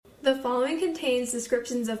The following contains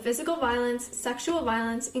descriptions of physical violence, sexual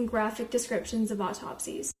violence, and graphic descriptions of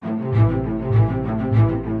autopsies.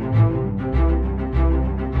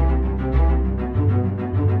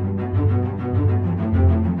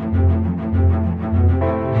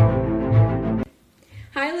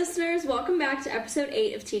 Hi listeners, welcome back to episode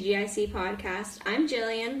 8 of TGIC Podcast. I'm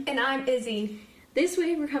Jillian. And I'm Izzy. This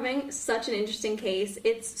week we're covering such an interesting case.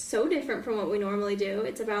 It's so different from what we normally do.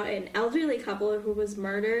 It's about an elderly couple who was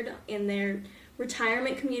murdered in their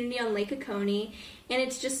retirement community on Lake Oconee, and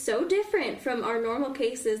it's just so different from our normal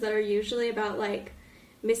cases that are usually about, like,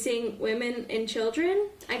 missing women and children.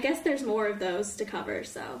 I guess there's more of those to cover,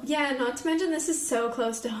 so. Yeah, not to mention this is so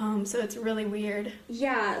close to home, so it's really weird.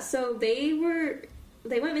 Yeah, so they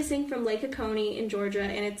went missing from Lake Oconee in Georgia,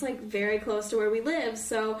 and it's, like, very close to where we live,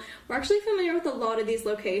 so we're actually familiar with a lot of these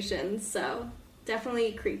locations, so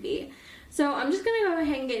definitely creepy. So I'm just going to go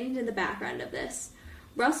ahead and get into the background of this.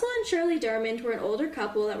 Russell and Shirley Dermond were an older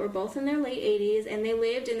couple that were both in their late 80s, and they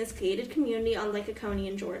lived in this gated community on Lake Oconee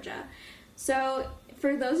in Georgia. So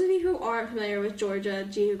for those of you who aren't familiar with Georgia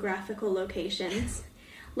geographical locations,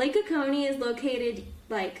 Lake Oconee is located,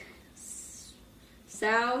 like,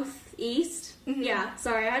 southeast. Mm-hmm. Yeah,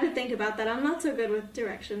 sorry, I had to think about that. I'm not so good with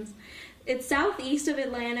directions. It's southeast of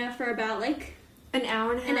Atlanta for about, like, an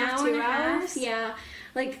hour and a half, 2 hours. Yeah.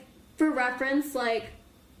 Like, for reference, like,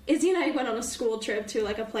 Izzy and I went on a school trip to,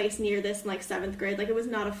 like, a place near this in, like, 7th grade. Like, it was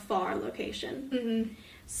not a far location. Mm-hmm.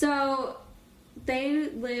 So they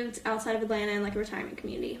lived outside of Atlanta in, like, a retirement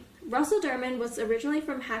community. Russell Dermond was originally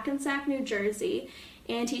from Hackensack, New Jersey,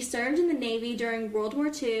 and he served in the Navy during World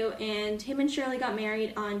War II, and him and Shirley got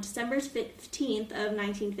married on December 15th of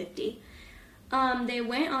 1950. They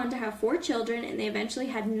went on to have 4 children, and they eventually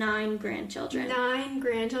had 9 grandchildren. 9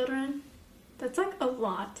 grandchildren? That's, like, a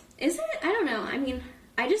lot. Is it? I don't know. I mean,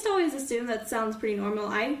 I just always assume that sounds pretty normal.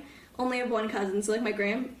 I only have 1 cousin, so, like, my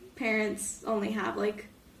grandparents only have, like,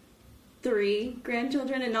 3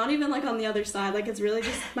 grandchildren, and not even, like, on the other side. Like, it's really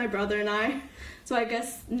just my brother and I. So I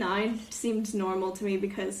guess 9 seems normal to me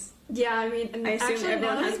because yeah, I mean, I assume actually,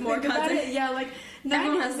 everyone has more cousins. Yeah, like,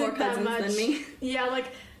 everyone has more cousins than me. Yeah, like,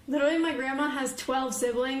 literally my grandma has 12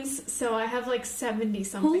 siblings, so I have, like,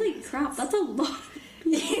 70-something. Holy crap, that's a lot.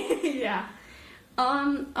 Yeah.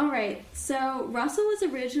 Alright, so Russell was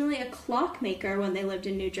originally a clockmaker when they lived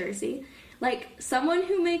in New Jersey. Like, someone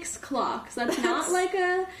who makes clocks. That's not like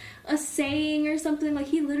a saying or something. Like,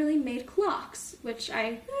 he literally made clocks, which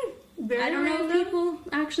I don't know if people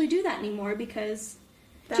actually do that anymore because...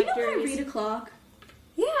 Do you know how to read a clock?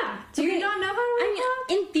 Yeah. Do you not know how to read a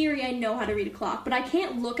clock? In theory, I know how to read a clock, but I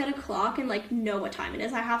can't look at a clock and, like, know what time it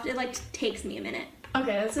is. I have to, it, like, takes me a minute.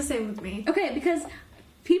 Okay, that's the same with me. Okay, because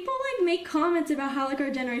people, like, make comments about how, like, our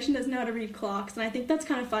generation doesn't know how to read clocks, and I think that's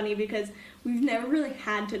kind of funny because we've never really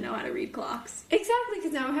had to know how to read clocks. Exactly,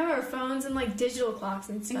 because now we have our phones and, like, digital clocks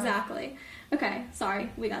and stuff. Exactly. Okay, sorry,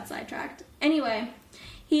 we got sidetracked. Anyway,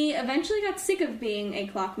 he eventually got sick of being a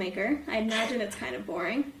clockmaker. I imagine it's kind of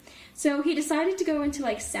boring. So he decided to go into,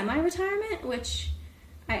 like, semi-retirement, which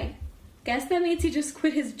I guess that means he just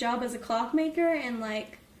quit his job as a clockmaker and,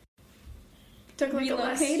 like, took, like,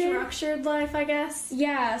 relocated. A less structured life, I guess.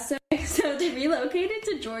 Yeah, so they relocated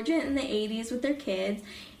to Georgia in the 80s with their kids,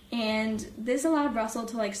 and this allowed Russell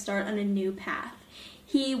to, like, start on a new path.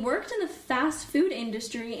 He worked in the fast food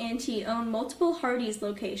industry, and he owned multiple Hardee's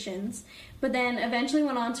locations, but then eventually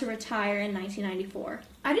went on to retire in 1994.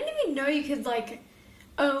 I didn't even know you could, like,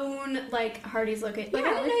 own, like, Hardee's locations. Like, Yeah,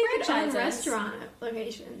 I didn't like know you could own franchises. restaurant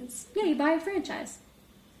locations. Yeah, you buy a franchise.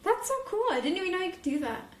 That's so cool. I didn't even know you could do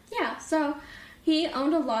that. Yeah, so he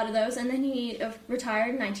owned a lot of those, and then he retired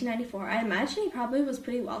in 1994. I imagine he probably was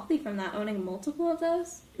pretty wealthy from that, owning multiple of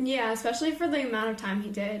those. Yeah, especially for the amount of time he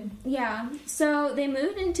did. Yeah, so they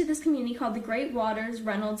moved into this community called the Great Waters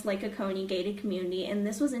Reynolds Lake Oconee Gated Community, and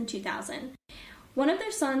this was in 2000. One of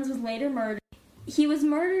their sons was later murdered. He was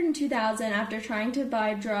murdered in 2000 after trying to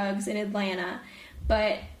buy drugs in Atlanta,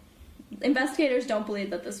 but investigators don't believe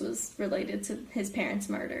that this was related to his parents'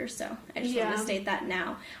 murder, so I just want to state that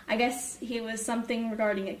now. I guess he was something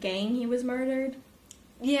regarding a gang he was murdered.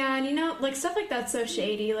 Yeah, and you know, like, stuff like that's so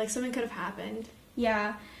shady. Like, something could have happened.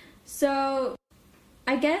 Yeah, so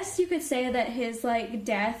I guess you could say that his, like,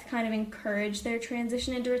 death kind of encouraged their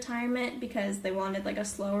transition into retirement because they wanted, like, a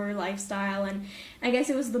slower lifestyle, and I guess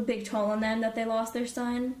it was the big toll on them that they lost their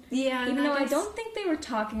son. Yeah, even though I don't think they were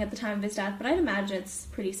talking at the time of his death, but I'd imagine it's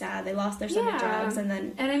pretty sad. They lost their son to drugs, and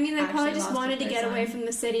then I mean, they probably just wanted to get away son. from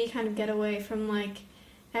the city, kind of get away from, like,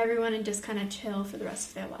 everyone and just kind of chill for the rest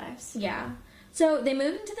of their lives. Yeah. So they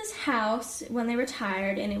moved into this house when they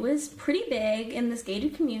retired, and it was pretty big in this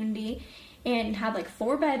gated community. and had like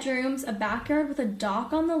 4 bedrooms, a backyard with a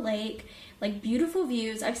dock on the lake, like beautiful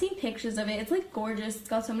views. I've seen pictures of it. It's like gorgeous. It's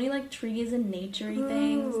got so many like trees and naturey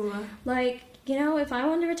things. Like, you know, if I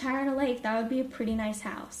wanted to retire on a lake, that would be a pretty nice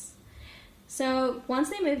house. So once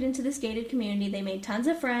they moved into this gated community, they made tons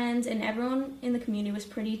of friends, and everyone in the community was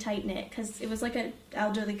pretty tight-knit because it was like an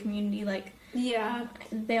elderly community. Like, yeah,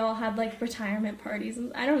 they all had like retirement parties.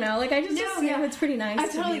 And I don't know. Like, I just assume it's pretty nice. I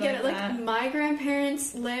totally get it. That. Like, my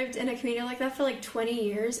grandparents lived in a community like that for like 20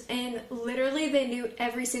 years, and literally they knew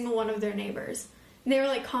every single one of their neighbors. They were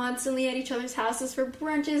like constantly at each other's houses for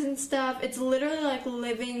brunches and stuff. It's literally like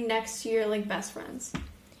living next to your like best friends.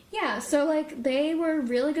 Yeah, so like they were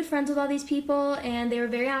really good friends with all these people, and they were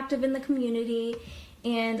very active in the community,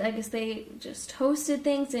 and I guess they just hosted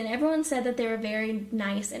things, and everyone said that they were very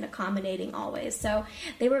nice and accommodating always. So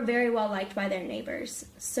they were very well liked by their neighbors.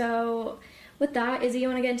 So with that, Izzy, you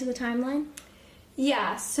want to get into the timeline?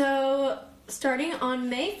 Yeah, so starting on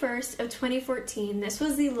May 1st of 2014, this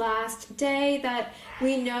was the last day that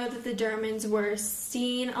we know that the Dermans were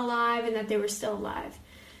seen alive and that they were still alive.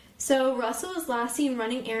 So Russell was last seen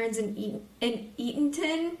running errands in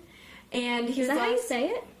Eatonton, and he was. Is that how you say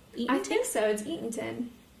it? Eatonton? I think so. It's Eatonton.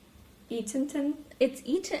 Eatonton. It's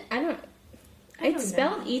Eaton. It's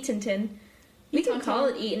spelled Eatonton. We can call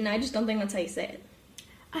it Eaton. I just don't think that's how you say it.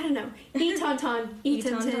 I don't know.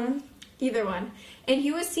 Eatonton. Either one. And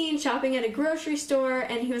he was seen shopping at a grocery store,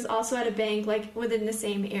 and he was also at a bank, like within the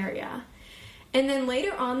same area. And then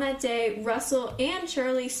later on that day, Russell and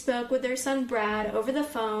Shirley spoke with their son Brad over the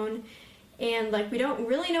phone, and like we don't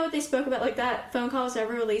really know what they spoke about. Like, that phone call was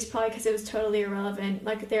never released, probably because it was totally irrelevant.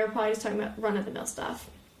 Like, they were probably just talking about run-of-the-mill stuff.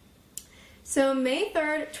 So May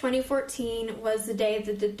 3rd, 2014 was the day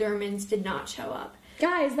that the Dermans did not show up.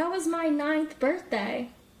 Guys, that was my 9th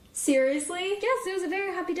birthday. Seriously? Yes, it was a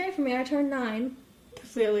very happy day for me. I turned 9.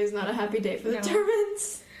 Clearly it's not a happy day for the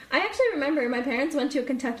Dermans. I actually remember my parents went to a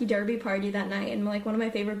Kentucky Derby party that night, and like one of my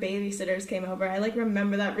favorite babysitters came over. I like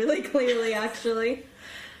remember that really clearly, actually.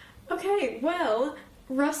 Okay, well,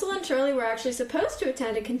 Russell and Shirley were actually supposed to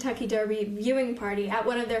attend a Kentucky Derby viewing party at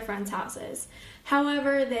one of their friends' houses.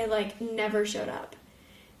 However, they like never showed up.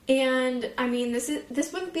 And I mean, this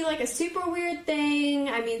wouldn't be like a super weird thing.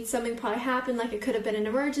 I mean, something probably happened, like it could have been an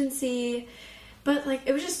emergency. But, like,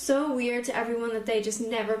 it was just so weird to everyone that they just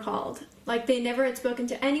never called. Like, they never had spoken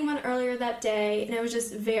to anyone earlier that day, and it was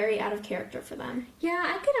just very out of character for them. Yeah,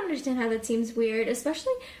 I could understand how that seems weird,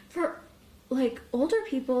 especially for, like, older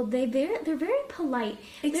people. They're very polite.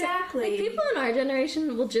 Exactly. Like, people in our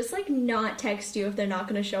generation will just, like, not text you if they're not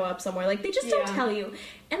going to show up somewhere. Like, they just don't tell you.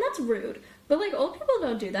 And that's rude. But, like, old people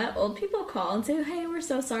don't do that. Old people call and say, hey, we're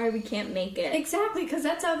so sorry we can't make it. Exactly, because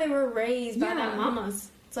that's how they were raised by their mamas.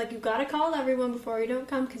 It's like, you've got to call everyone before you don't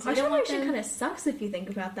come, because you don't want them. Our generation kind of sucks if you think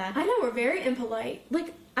about that. I know, we're very impolite.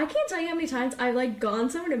 Like, I can't tell you how many times I've, like, gone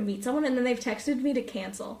somewhere to meet someone and then they've texted me to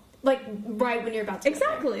cancel. Like, right when you're about to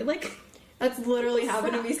Exactly, go there. Like... That's literally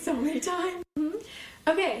happened to me so many times. Mm-hmm.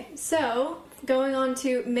 Okay, so, going on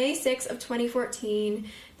to May 6th of 2014,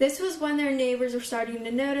 this was when their neighbors were starting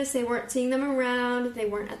to notice they weren't seeing them around, they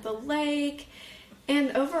weren't at the lake,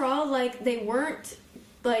 and overall, like, they weren't,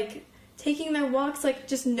 like... taking their walks, like,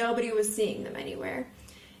 just nobody was seeing them anywhere.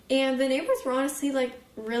 And the neighbors were honestly, like,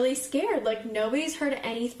 really scared. Like, nobody's heard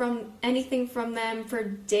anything from them for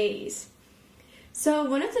days. So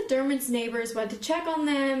one of the Dermans' neighbors went to check on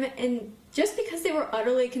them, and just because they were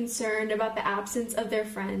utterly concerned about the absence of their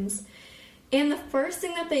friends. And the first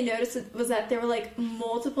thing that they noticed was that there were, like,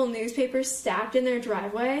 multiple newspapers stacked in their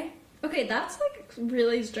driveway. Okay, that's, like,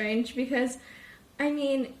 really strange because, I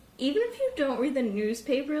mean... even if you don't read the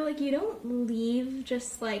newspaper, like, you don't leave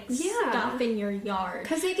just, like, stuff in your yard.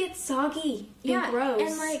 Because they get soggy and gross.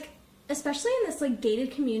 And, like, especially in this, like,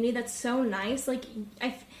 gated community that's so nice, like,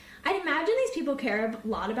 I'd imagine these people care a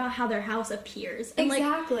lot about how their house appears. And,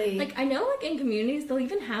 exactly. Like, I know, like, in communities, they'll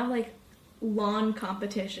even have, like, lawn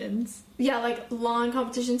competitions. Yeah, like lawn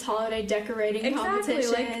competitions, holiday decorating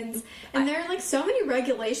competitions. Like, and there are like so many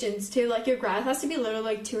regulations too. Like your grass has to be literally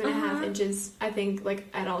like 2.5 inches, I think, like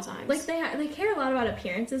at all times. Like they care a lot about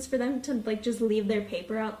appearances for them to like just leave their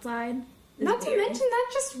paper outside. Not to mention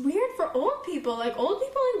that's just weird for old people. Like old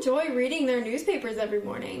people enjoy reading their newspapers every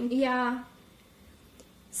morning. Yeah.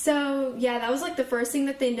 So, yeah, that was, like, the first thing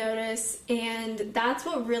that they noticed, and that's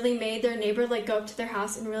what really made their neighbor, like, go up to their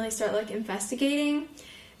house and really start, like, investigating.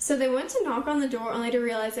 So they went to knock on the door only to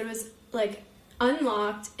realize it was, like,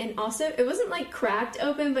 unlocked, and also, it wasn't, like, cracked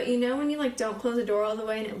open, but you know when you, like, don't close the door all the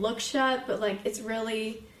way and it looks shut, but, like, it's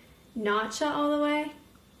really not shut all the way?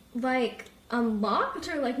 Like, unlocked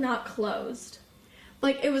or, like, not closed?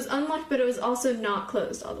 Like, it was unlocked, but it was also not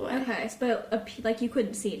closed all the way. Okay, but, like, you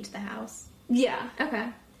couldn't see into the house. Yeah. Okay.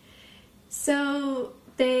 So,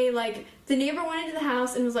 they, like, the neighbor went into the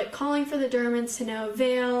house and was, like, calling for the Dermans to no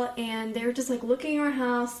avail, and they were just, like, looking around our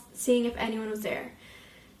house, seeing if anyone was there.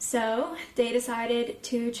 So, they decided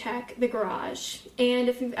to check the garage. And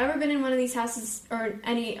if you've ever been in one of these houses, or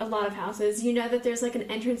a lot of houses, you know that there's, like, an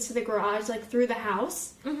entrance to the garage, like, through the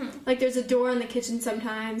house. Mm-hmm. Like, there's a door in the kitchen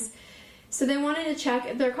sometimes. So they wanted to check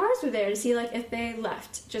if their cars were there to see, like, if they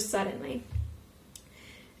left just suddenly.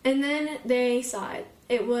 And then they saw it.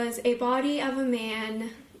 It was a body of a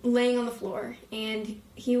man laying on the floor, and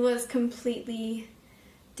he was completely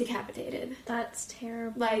decapitated. That's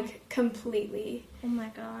terrible. Like, completely. Oh my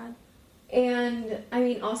god. And, I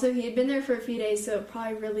mean, also, he had been there for a few days, so it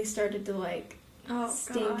probably really started to, like,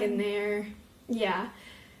 stink in there. Yeah.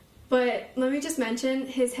 But let me just mention,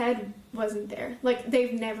 his head wasn't there. Like,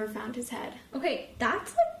 they've never found his head. Okay,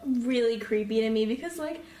 that's, like, really creepy to me because,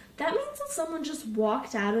 like, that means that someone just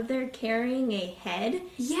walked out of there carrying a head.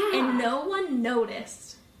 Yeah. And no one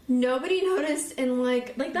noticed. Nobody noticed, and,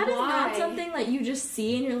 like, that is not something that you just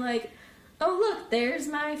see and you're like, oh, look, there's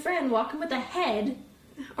my friend walking with a head.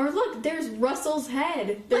 Or, look, there's Russell's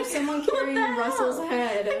head. There's someone carrying Russell's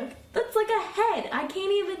head. Like, that's, like, a head. I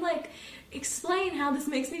can't even, like, explain how this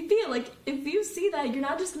makes me feel. Like, if you see that, you're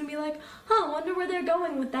not just gonna be like, huh, wonder where they're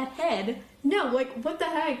going with that head. No, like, what the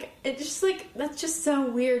heck? It's just, like, that's just so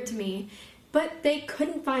weird to me. But they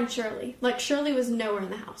couldn't find Shirley. Like, Shirley was nowhere in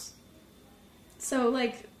the house. So,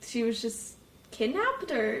 like, she was just kidnapped,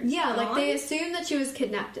 or yeah, gone? like, they assumed that she was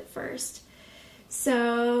kidnapped at first.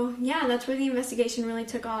 So, yeah, that's where the investigation really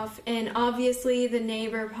took off. And obviously, the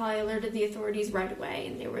neighbor probably alerted the authorities right away,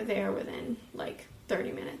 and they were there within, like,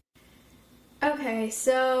 30 minutes. Okay,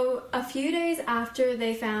 so a few days after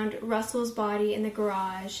they found Russell's body in the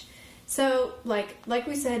garage, so, like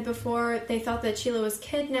we said before, they thought that Sheila was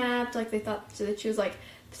kidnapped, like, they thought that she was, like,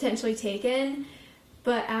 potentially taken,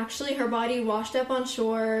 but actually her body washed up on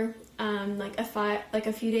shore, like,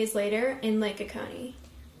 a few days later in Lake Oconee.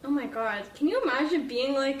 Oh my god, can you imagine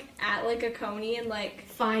being, like, at Lake Oconee and, like,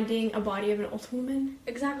 finding a body of an old woman?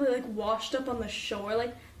 Exactly, like, washed up on the shore,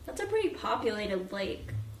 like, that's a pretty populated lake.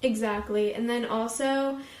 Exactly. And then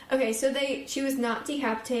also, okay, so she was not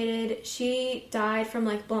decapitated. She died from,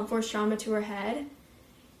 like, blunt force trauma to her head.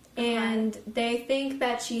 And they think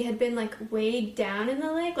that she had been, like, weighed down in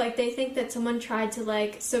the lake. Like, they think that someone tried to,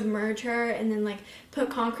 like, submerge her and then, like, put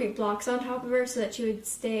concrete blocks on top of her so that she would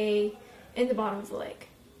stay in the bottom of the lake.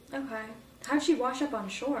 Okay. How'd she wash up on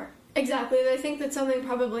shore? Exactly. They think that something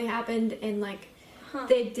probably happened and, like,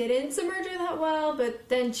 they didn't submerge her that well, but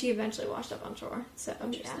then she eventually washed up on shore. So,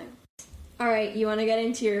 interesting. Yeah. Alright, you want to get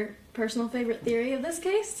into your personal favorite theory of this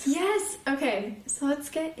case? Yes! Okay, so let's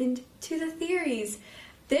get into the theories.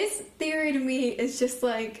 This theory to me is just,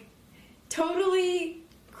 like, totally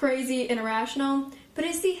crazy and irrational, but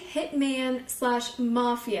it's the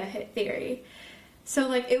hitman/mafia hit theory. So,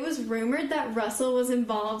 like, it was rumored that Russell was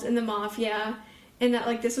involved in the mafia and that,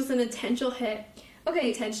 like, this was an intentional hit.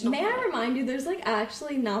 Okay, may I remind you, there's, like,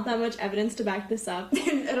 actually not that much evidence to back this up.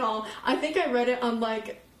 At all. I think I read it on,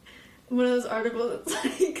 like, one of those articles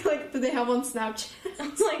that's, like, that they have on Snapchat.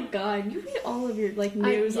 Oh my god, you read all of your, like,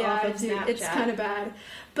 news off of Snapchat. It's kind of bad.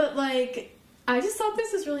 But, like, I just thought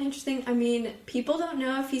this was really interesting. I mean, people don't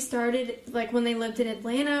know if he started, like, when they lived in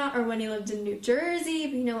Atlanta or when he lived in New Jersey.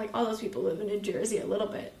 But, you know, like, all those people live in New Jersey a little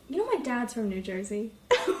bit. You know, my dad's from New Jersey.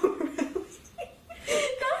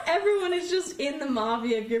 Not everyone is just in the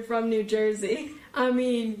mafia if you're from New Jersey. I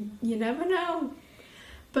mean, you never know.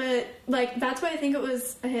 But, like, that's why I think it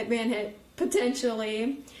was a hitman hit,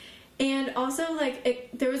 potentially. And also, like,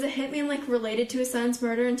 there was a hitman, like, related to his son's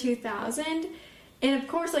murder in 2000. And, of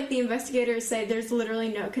course, like, the investigators say there's literally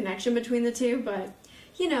no connection between the two. But,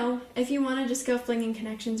 you know, if you want to just go flinging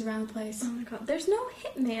connections around the place. Oh, my God. There's no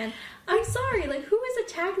hitman. I'm sorry. Like, who is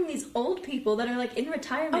attacking these old people that are, like, in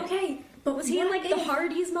retirement? Okay. But was he in, like, the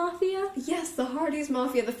Hardee's Mafia? Yes, the Hardee's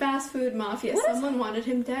Mafia, the fast food mafia. Someone wanted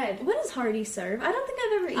him dead. What does Hardee's serve? I don't think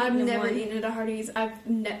I've ever eaten I've never eaten at a Hardee's. I've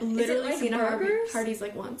literally seen burgers? a Hardee's,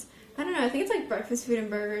 like, once. I don't know. I think it's, like, breakfast food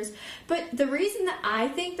and burgers. But the reason that I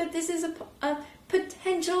think that this is a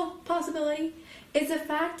potential possibility is the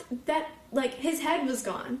fact that, like, his head was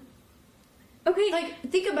gone. Okay. Like,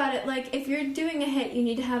 think about it. Like, if you're doing a hit, you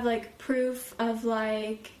need to have, like, proof of,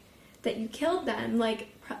 like, that you killed them. Like,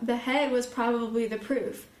 the head was probably the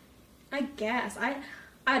proof. I guess.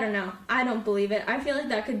 I don't know. I don't believe it. I feel like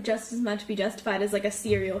that could just as much be justified as, like, a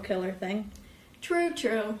serial killer thing.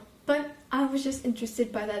 True. But I was just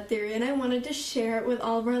interested by that theory, and I wanted to share it with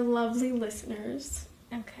all of our lovely listeners.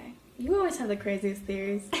 Okay. You always have the craziest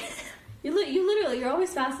theories. You're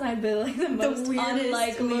always fascinated by like the most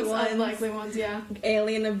unlikely ones, yeah.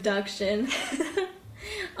 Alien abduction.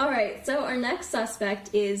 Alright, so our next suspect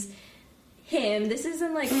is him. This is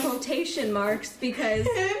in like quotation marks because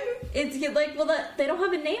it's like, well, they don't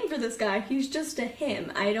have a name for this guy. He's just a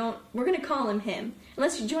him. We're gonna call him him. Do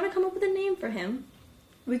you want to come up with a name for him?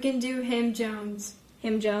 We can do Him Jones.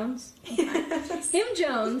 Him Jones? Okay. Him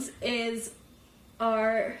Jones is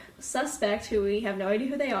our suspect, who we have no idea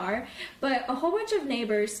who they are, but a whole bunch of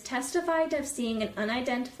neighbors testified to seeing an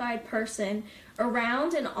unidentified person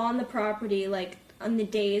around and on the property, like, on the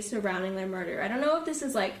days surrounding their murder. I don't know if this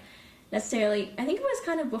is, like, necessarily, I think it was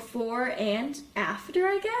kind of before and after,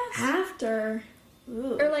 I guess? After?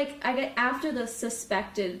 Ooh. Or, like, I get after the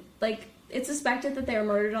suspected, like, it's suspected that they were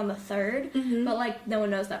murdered on the 3rd, but, like, no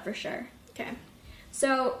one knows that for sure. Okay.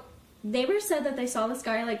 So, neighbors said that they saw this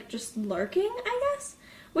guy, like, just lurking, I guess?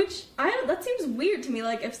 Which, that seems weird to me.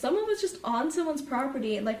 Like, if someone was just on someone's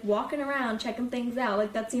property and, like, walking around, checking things out,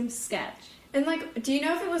 like, that seems sketch. And, like, do you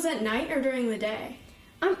know if it was at night or during the day?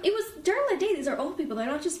 It was during the day. These are old people. They're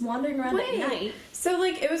not just wandering around at night. So,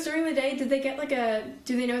 like, it was during the day. Did they get, like,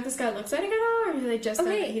 do they know what this guy looks like at all? Or do they just know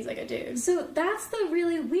that he's, like, a dude? So, that's the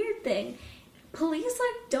really weird thing. Police,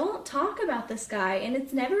 like, don't talk about this guy, and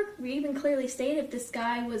it's never even clearly stated if this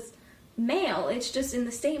guy was male. It's just in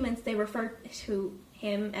the statements they refer to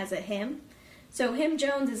him as a him. So Him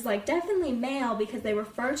Jones is, like, definitely male because they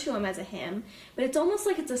refer to him as a him, but it's almost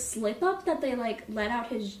like it's a slip-up that they, like, let out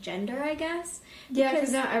his gender, I guess. Yeah,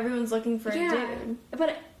 because now everyone's looking for a dude.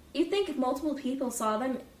 But you think if multiple people saw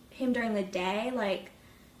him during the day, like,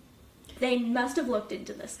 they must have looked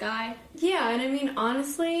into this guy. Yeah, and I mean,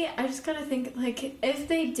 honestly, I just gotta think, like, if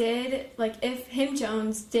they did, like, if Him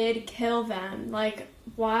Jones did kill them, like,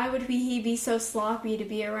 why would he be so sloppy to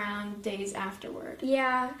be around days afterward?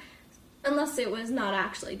 Yeah, unless it was not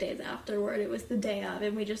actually days afterward, it was the day of,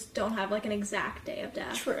 and we just don't have, like, an exact day of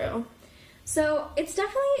death. True. So, it's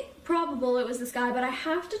definitely probable it was this guy, but I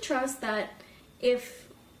have to trust that if,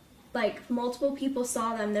 like, multiple people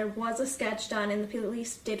saw them, there was a sketch done, and the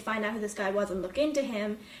police did find out who this guy was and look into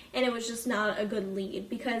him, and it was just not a good lead,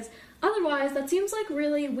 because otherwise, that seems, like,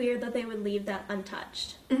 really weird that they would leave that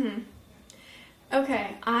untouched. Mm-hmm.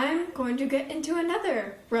 Okay, I'm going to get into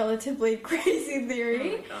another relatively crazy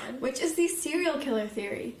theory, which is the serial killer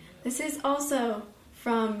theory. This is also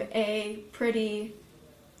from a pretty,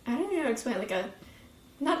 I don't know how to explain it,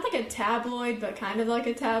 not like a tabloid, but kind of like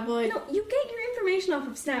a tabloid. No, you get your information off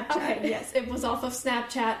of Snapchat. Okay, yes, it was off of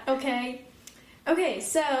Snapchat. Okay,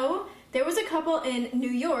 so there was a couple in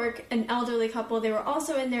New York, an elderly couple. They were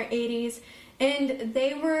also in their 80s, and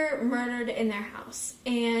they were murdered in their house.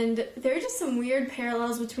 And there are just some weird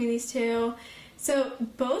parallels between these two. So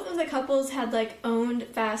both of the couples had, like, owned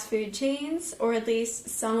fast food chains, or at least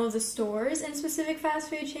some of the stores in specific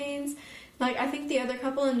fast food chains. Like, I think the other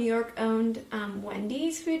couple in New York owned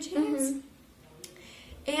Wendy's food chains.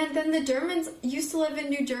 And then the Dermans used to live in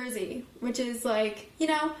New Jersey, which is, like, you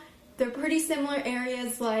know, they're pretty similar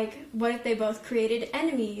areas. Like, what if they both created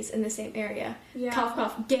enemies in the same area? Yeah. Cough,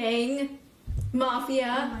 cough, gang,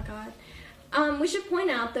 mafia. Oh, my God. We should point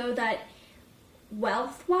out, though, that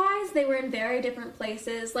wealth-wise, they were in very different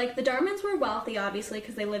places. Like, the Darmans were wealthy, obviously,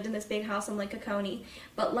 because they lived in this big house in Lake Oconee.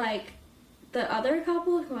 But, like, the other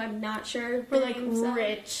couple, who I'm not sure were, like,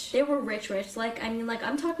 rich. They were rich. Like, I mean, like,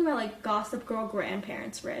 I'm talking about, like, Gossip Girl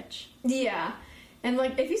grandparents rich. Yeah. And,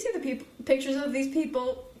 like, if you see the pictures of these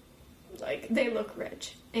people, like, they look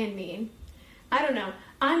rich and mean. I don't know.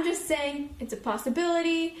 I'm just saying it's a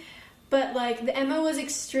possibility. But, like, the MO was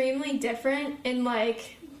extremely different, and,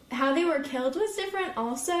 like, how they were killed was different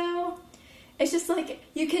also. It's just, like,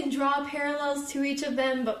 you can draw parallels to each of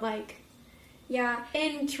them, but, like, yeah,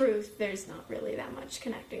 in truth, there's not really that much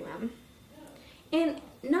connecting them. And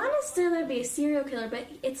not necessarily be a serial killer, but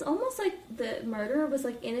it's almost like the murderer was,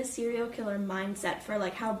 like, in a serial killer mindset for,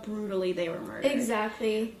 like, how brutally they were murdered.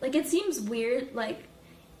 Exactly. Like, it seems weird, like,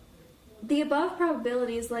 the above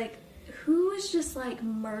probabilities, like, who is just, like,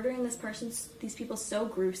 murdering these people so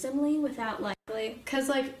gruesomely without, like... Because,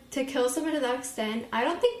 like, to kill someone to that extent, I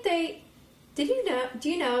don't think they... do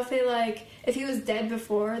you know if they, like, if he was dead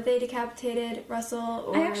before they decapitated Russell,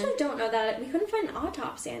 or... I actually don't know that. We couldn't find an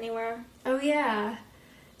autopsy anywhere. Oh, yeah.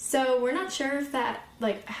 So, we're not sure if that,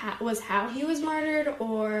 like, was how he was murdered,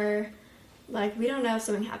 or, like, we don't know if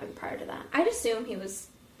something happened prior to that. I'd assume he was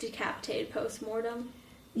decapitated post-mortem.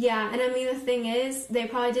 Yeah, and I mean, the thing is, they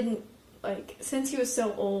probably didn't, like, since he was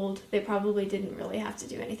so old, they probably didn't really have to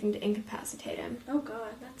do anything to incapacitate him. Oh,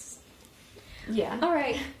 God, that's... Yeah.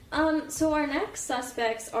 Alright, so our next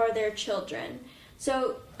suspects are their children.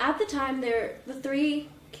 So at the time, the 3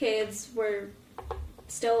 kids were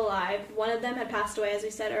still alive. One of them had passed away, as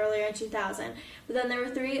we said earlier, in 2000. But then there were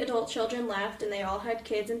 3 adult children left, and they all had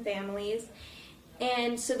kids and families.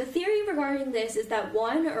 And so the theory regarding this is that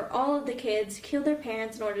one or all of the kids killed their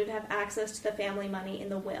parents in order to have access to the family money in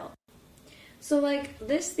the will. So, like,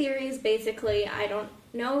 this theory is basically, I don't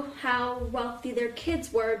know how wealthy their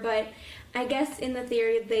kids were, but I guess in the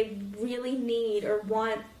theory they really need or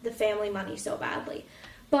want the family money so badly.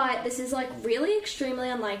 But this is, like, really extremely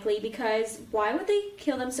unlikely because why would they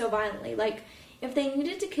kill them so violently? Like, if they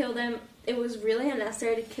needed to kill them, it was really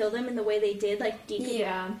unnecessary to kill them in the way they did, like,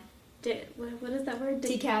 what is that word?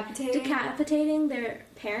 Decapitating their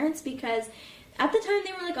parents, because at the time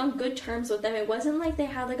they were, like, on good terms with them. It wasn't like they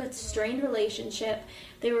had, like, a strained relationship.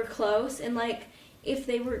 They were close, and, like, if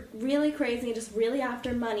they were really crazy and just really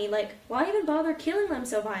after money, like, why even bother killing them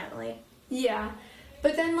so violently? Yeah.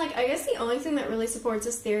 But then, like, I guess the only thing that really supports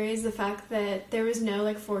this theory is the fact that there was no,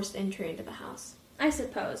 like, forced entry into the house. I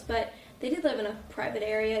suppose, but they did live in a private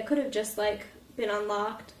area. It could have just, like, been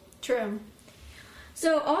unlocked. True.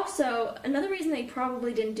 So, also, another reason they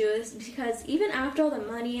probably didn't do this is because even after all the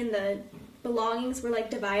money and the belongings were, like,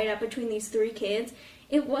 divided up between these 3 kids,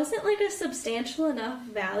 it wasn't, like, a substantial enough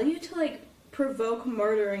value to, like, provoke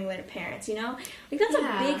murdering their parents, you know? Like, that's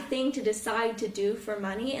a big thing to decide to do for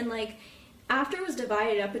money, and, like, after it was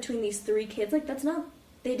divided up between these 3 kids, like, that's not,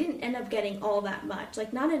 they didn't end up getting all that much.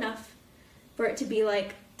 Like, not enough for it to be,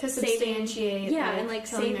 like, to substantiate, yeah, and, like,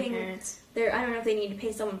 saving their parents. I don't know if they need to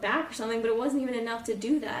pay someone back or something, but it wasn't even enough to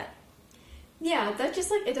do that. Yeah, that just,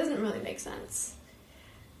 like, it doesn't really make sense.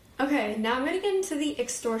 Okay, now I'm going to get into the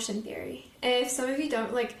extortion theory. And if some of you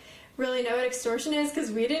don't, like, really know what extortion is,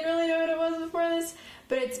 because we didn't really know what it was before this,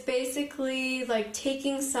 but it's basically, like,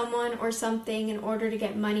 taking someone or something in order to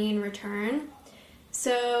get money in return.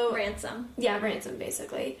 So... Ransom. Yeah, ransom,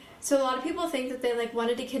 basically. So a lot of people think that they, like,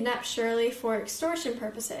 wanted to kidnap Shirley for extortion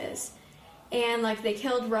purposes. And, like, they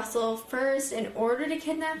killed Russell first in order to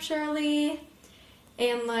kidnap Shirley.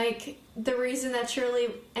 And, like, the reason that Shirley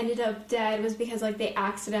ended up dead was because, like, they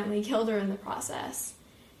accidentally killed her in the process.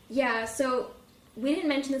 Yeah, so we didn't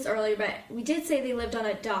mention this earlier, but we did say they lived on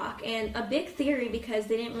a dock. And a big theory, because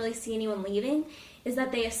they didn't really see anyone leaving, is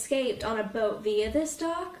that they escaped on a boat via this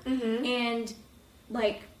dock. Mm-hmm. And,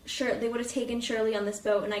 like, they would have taken Shirley on this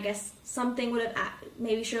boat, and I guess something would have...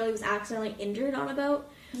 Maybe Shirley was accidentally injured on a boat.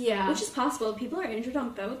 Yeah. Which is possible. People are injured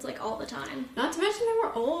on boats, like, all the time. Not to mention they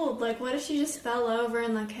were old. Like, what if she just fell over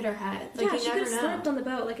and, like, hit her head? Like, yeah, you she never could have know. slipped on the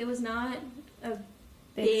boat. Like, it was not a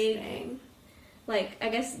big thing. Like, I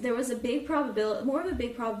guess there was more of a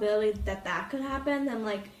big probability that could happen than,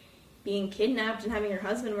 like, being kidnapped and having your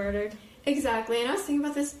husband murdered. Exactly. And I was thinking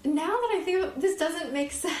about this. Now that I think about it, this doesn't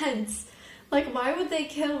make sense. Like, why would they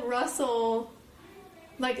kill Russell?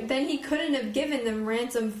 Like, then he couldn't have given them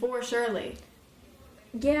ransom for Shirley.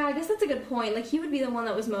 Yeah, I guess that's a good point. Like, he would be the one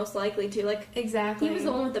that was most likely to. Like, exactly. He was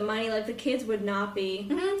the one with the money. Like, the kids would not be.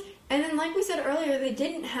 Mm-hmm. And then, like we said earlier, they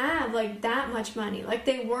didn't have, like, that much money. Like,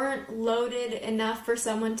 they weren't loaded enough for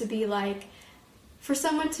someone to be, like... For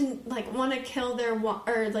someone to, like, want to kill their...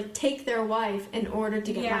 or, like, take their wife in order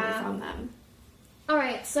to get money from them.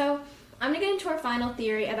 Alright, so... I'm going to get into our final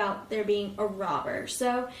theory about there being a robber.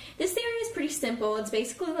 So, this theory is pretty simple. It's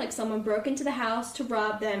basically like someone broke into the house to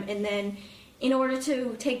rob them, and then in order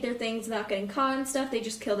to take their things without getting caught and stuff, they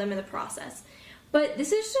just kill them in the process. But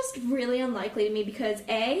this is just really unlikely to me because,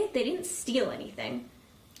 A, they didn't steal anything.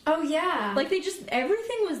 Oh, yeah. Like,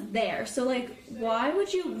 everything was there. So, like, why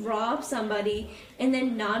would you rob somebody and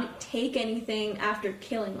then not take anything after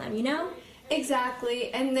killing them, you know?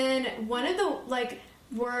 Exactly. And then one of the, like...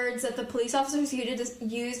 words that the police officers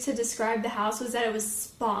used to describe the house was that it was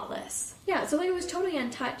spotless. Yeah, so, like, it was totally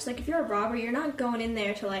untouched. Like, if you're a robber, you're not going in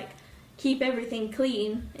there to, like, keep everything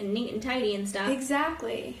clean and neat and tidy and stuff.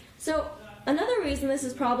 Exactly. So, another reason this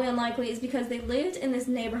is probably unlikely is because they lived in this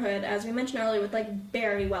neighborhood, as we mentioned earlier, with, like,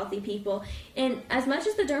 very wealthy people. And as much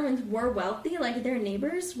as the Dermans were wealthy, like, their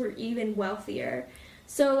neighbors were even wealthier.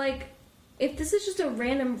 So, like, if this is just a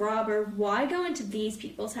random robber, why go into these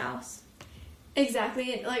people's house?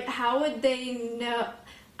 Exactly. Like, how would they know?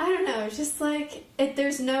 I don't know. It's just like,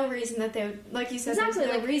 there's no reason that they would, like you said, exactly.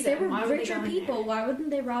 There's no reason. They were why richer would they people. Why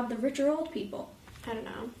wouldn't they rob the richer old people? I don't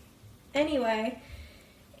know. Anyway,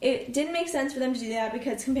 it didn't make sense for them to do that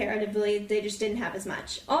because comparatively, they just didn't have as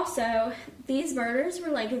much. Also, these murders were,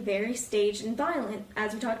 like, very staged and violent,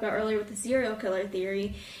 as we talked about earlier with the serial killer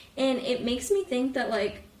theory. And it makes me think that,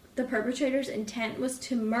 like, the perpetrator's intent was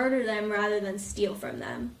to murder them rather than steal from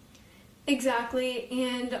them. Exactly,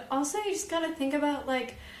 and also you just gotta think about,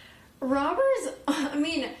 like, robbers, I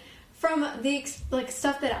mean, from the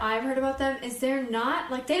stuff that I've heard about them is they're not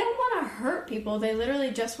like they don't want to hurt people. They literally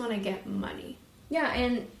just want to get money. Yeah,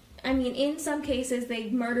 and I mean, in some cases they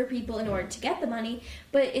murder people in order to get the money,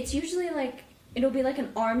 but it's usually like it'll be like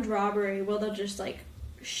an armed robbery where they'll just like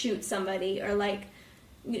shoot somebody or like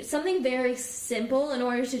something very simple in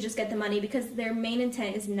order to just get the money because their main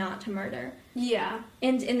intent is not to murder. Yeah.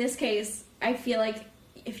 And in this case, I feel like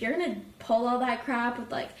if you're gonna pull all that crap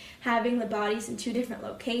with like having the bodies in 2 different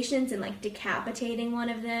locations and like decapitating one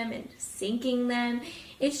of them and sinking them,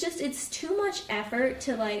 it's too much effort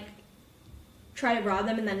to like try to rob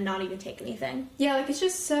them and then not even take anything. Yeah, like it's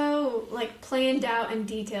just so like planned out and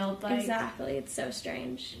detailed. Like Exactly, it's so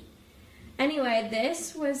strange. Anyway,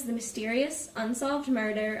 this was the mysterious unsolved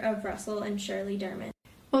murder of Russell and Shirley Dermott.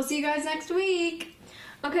 We'll see you guys next week.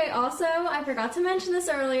 Okay, also, I forgot to mention this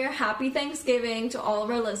earlier. Happy Thanksgiving to all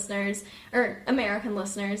of our listeners, or American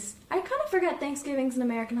listeners. I kind of forget Thanksgiving's an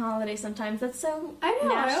American holiday sometimes. That's so I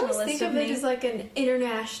know, I always nationalist think of it as like an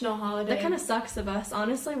international holiday. That kind of sucks of us.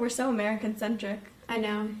 Honestly, we're so American-centric. I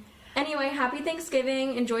know. Anyway, happy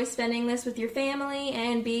Thanksgiving. Enjoy spending this with your family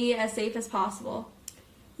and be as safe as possible.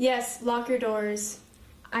 Yes, lock your doors.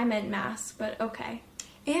 I meant masks, but okay.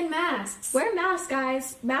 And masks. Wear masks,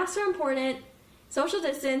 guys. Masks are important. Social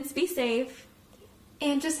distance, be safe.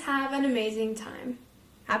 And just have an amazing time.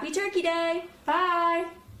 Happy Turkey Day! Bye!